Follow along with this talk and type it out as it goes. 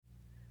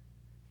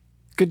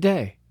Good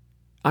day.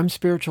 I'm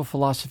spiritual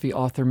philosophy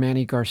author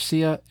Manny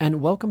Garcia,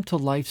 and welcome to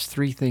Life's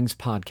Three Things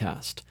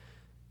podcast,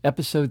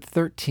 episode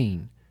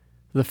 13,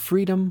 The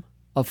Freedom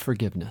of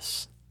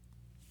Forgiveness.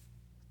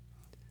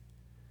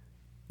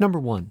 Number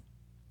 1.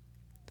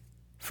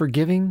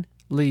 Forgiving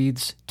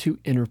leads to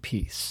inner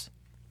peace.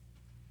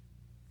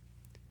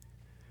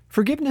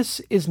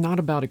 Forgiveness is not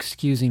about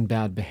excusing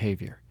bad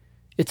behavior.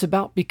 It's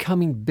about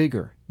becoming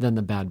bigger than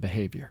the bad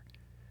behavior.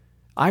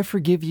 I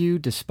forgive you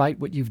despite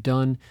what you've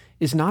done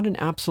is not an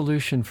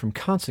absolution from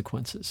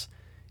consequences.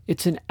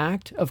 It's an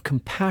act of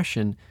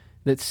compassion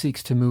that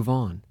seeks to move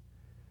on.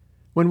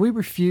 When we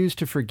refuse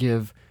to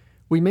forgive,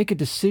 we make a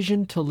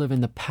decision to live in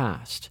the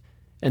past,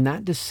 and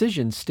that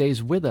decision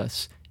stays with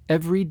us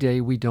every day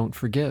we don't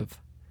forgive.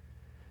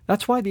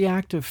 That's why the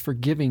act of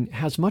forgiving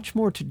has much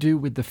more to do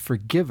with the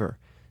forgiver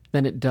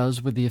than it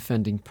does with the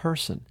offending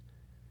person.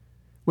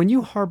 When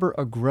you harbor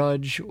a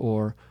grudge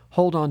or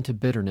hold on to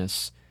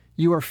bitterness,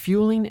 you are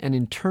fueling an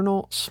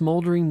internal,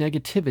 smoldering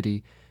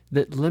negativity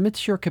that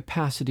limits your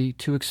capacity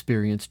to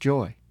experience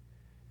joy.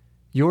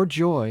 Your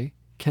joy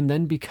can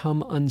then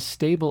become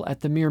unstable at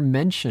the mere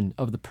mention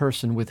of the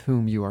person with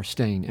whom you are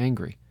staying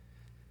angry.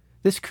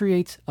 This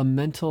creates a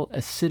mental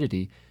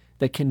acidity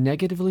that can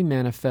negatively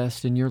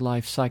manifest in your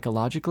life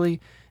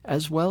psychologically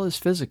as well as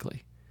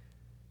physically.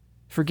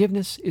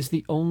 Forgiveness is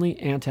the only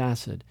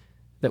antacid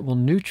that will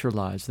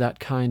neutralize that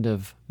kind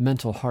of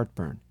mental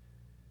heartburn.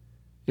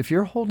 If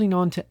you're holding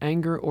on to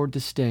anger or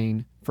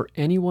disdain for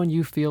anyone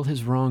you feel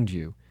has wronged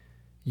you,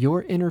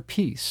 your inner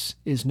peace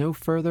is no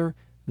further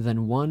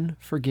than one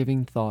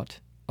forgiving thought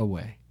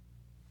away.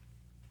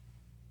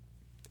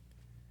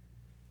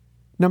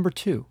 Number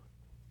 2.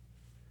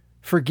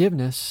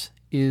 Forgiveness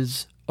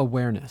is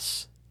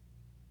awareness.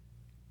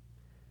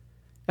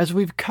 As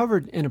we've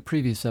covered in a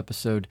previous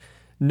episode,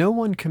 no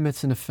one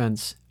commits an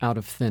offense out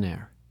of thin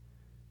air.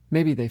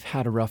 Maybe they've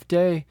had a rough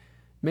day,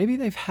 maybe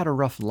they've had a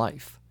rough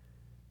life.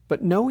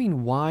 But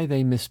knowing why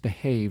they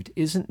misbehaved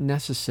isn't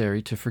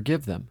necessary to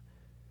forgive them.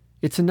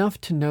 It's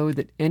enough to know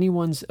that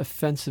anyone's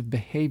offensive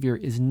behavior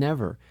is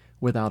never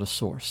without a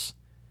source.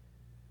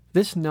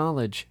 This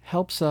knowledge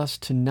helps us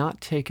to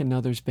not take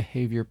another's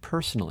behavior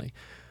personally,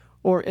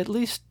 or at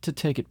least to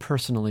take it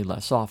personally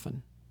less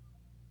often.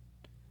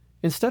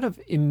 Instead of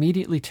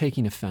immediately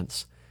taking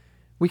offense,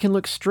 we can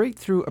look straight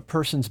through a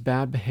person's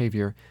bad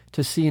behavior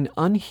to see an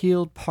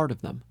unhealed part of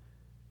them.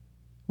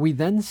 We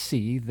then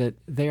see that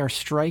they are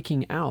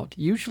striking out,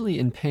 usually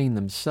in pain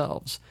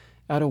themselves,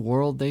 at a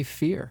world they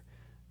fear,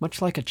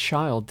 much like a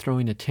child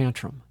throwing a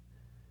tantrum.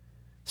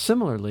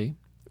 Similarly,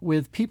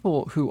 with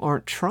people who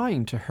aren't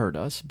trying to hurt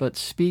us but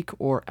speak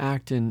or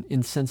act in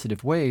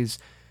insensitive ways,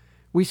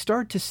 we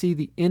start to see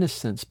the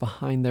innocence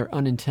behind their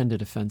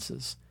unintended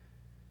offenses.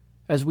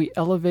 As we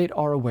elevate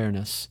our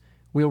awareness,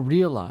 we'll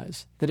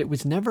realize that it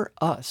was never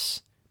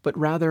us, but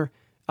rather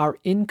our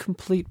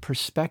incomplete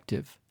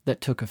perspective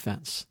that took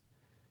offense.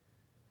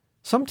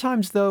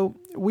 Sometimes, though,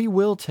 we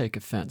will take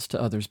offense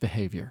to others'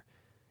 behavior,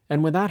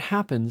 and when that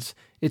happens,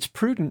 it's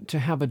prudent to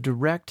have a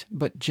direct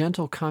but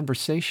gentle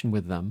conversation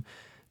with them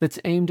that's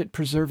aimed at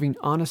preserving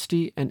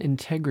honesty and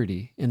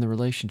integrity in the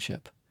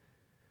relationship.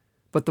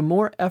 But the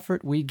more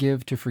effort we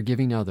give to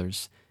forgiving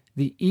others,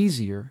 the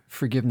easier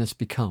forgiveness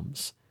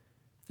becomes,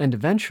 and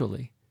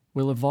eventually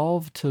we'll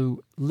evolve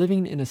to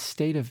living in a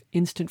state of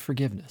instant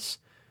forgiveness,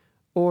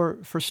 or,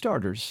 for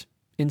starters,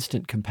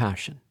 instant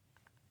compassion.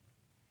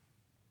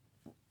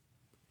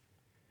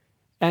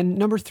 And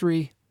number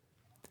 3,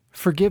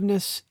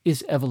 forgiveness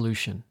is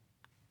evolution.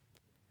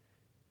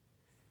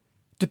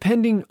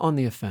 Depending on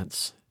the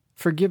offense,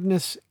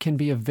 forgiveness can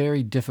be a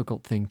very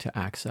difficult thing to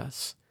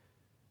access.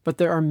 But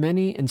there are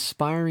many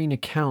inspiring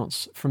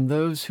accounts from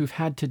those who've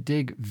had to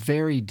dig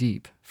very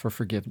deep for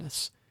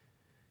forgiveness.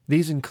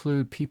 These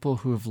include people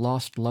who have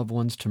lost loved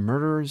ones to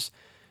murderers,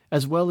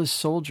 as well as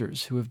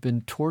soldiers who have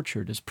been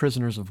tortured as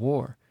prisoners of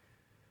war.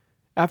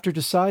 After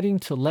deciding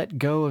to let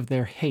go of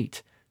their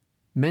hate,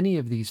 many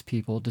of these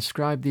people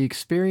describe the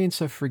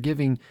experience of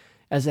forgiving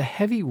as a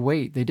heavy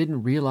weight they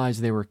didn't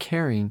realize they were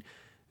carrying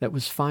that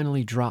was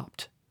finally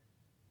dropped.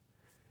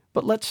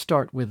 But let's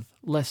start with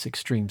less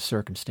extreme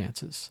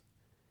circumstances.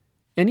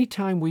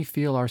 Anytime we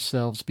feel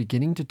ourselves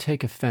beginning to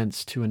take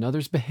offense to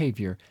another's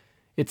behavior,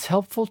 it's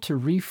helpful to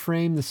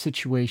reframe the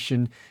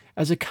situation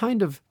as a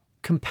kind of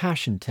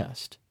compassion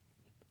test.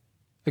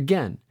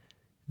 Again,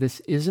 this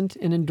isn't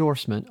an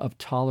endorsement of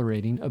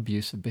tolerating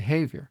abusive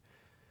behavior.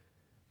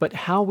 But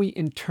how we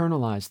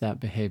internalize that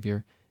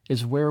behavior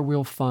is where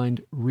we'll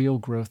find real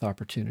growth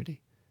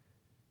opportunity.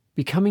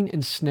 Becoming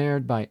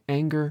ensnared by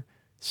anger,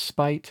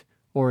 spite,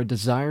 or a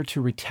desire to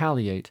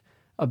retaliate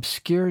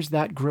obscures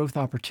that growth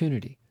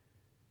opportunity.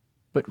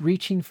 But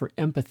reaching for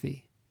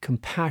empathy,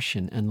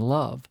 compassion, and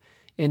love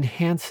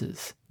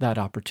enhances that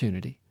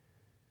opportunity.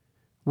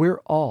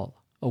 We're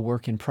all a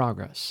work in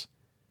progress,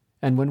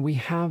 and when we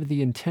have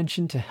the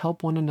intention to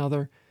help one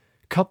another,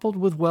 coupled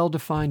with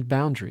well-defined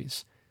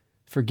boundaries,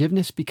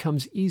 forgiveness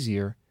becomes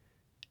easier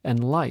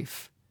and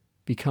life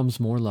becomes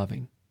more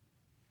loving.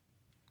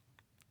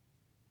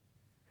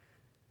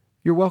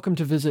 You're welcome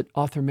to visit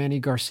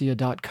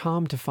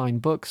authormannygarcia.com to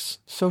find books,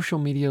 social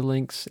media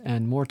links,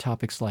 and more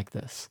topics like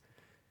this.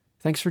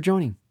 Thanks for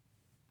joining.